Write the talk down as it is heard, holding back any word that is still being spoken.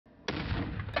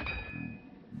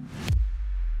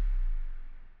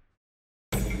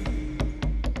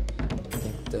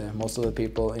most of the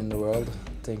people in the world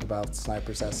think about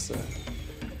snipers as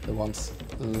the ones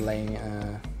laying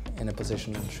in a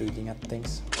position and shooting at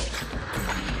things.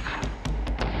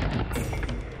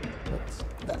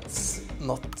 But that's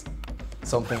not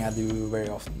something I do very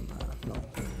often, no.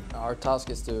 Our task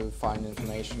is to find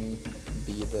information,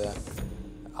 be the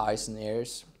eyes and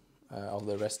ears of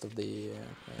the rest of the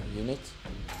unit,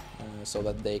 so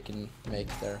that they can make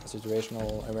their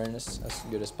situational awareness as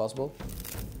good as possible.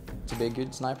 To be a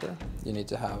good sniper, you need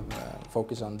to have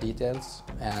focus on details,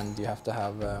 and you have to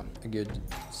have a good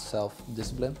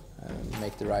self-discipline,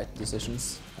 make the right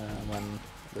decisions when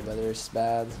the weather is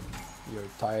bad, you're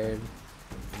tired,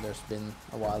 and there's been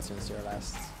a while since your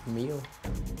last meal.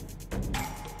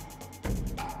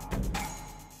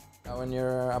 When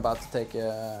you're about to take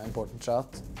an important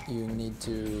shot, you need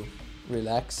to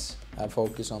relax, have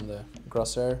focus on the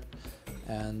crosshair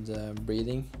and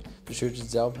breathing. The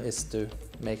shooter's job is to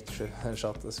make the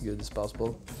shot as good as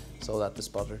possible so that the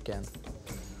spotter can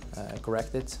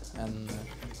correct it and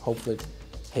hopefully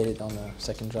hit it on the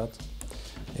second shot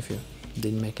if you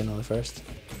didn't make it on the first.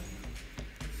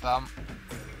 5,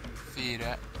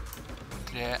 4,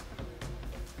 3,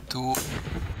 2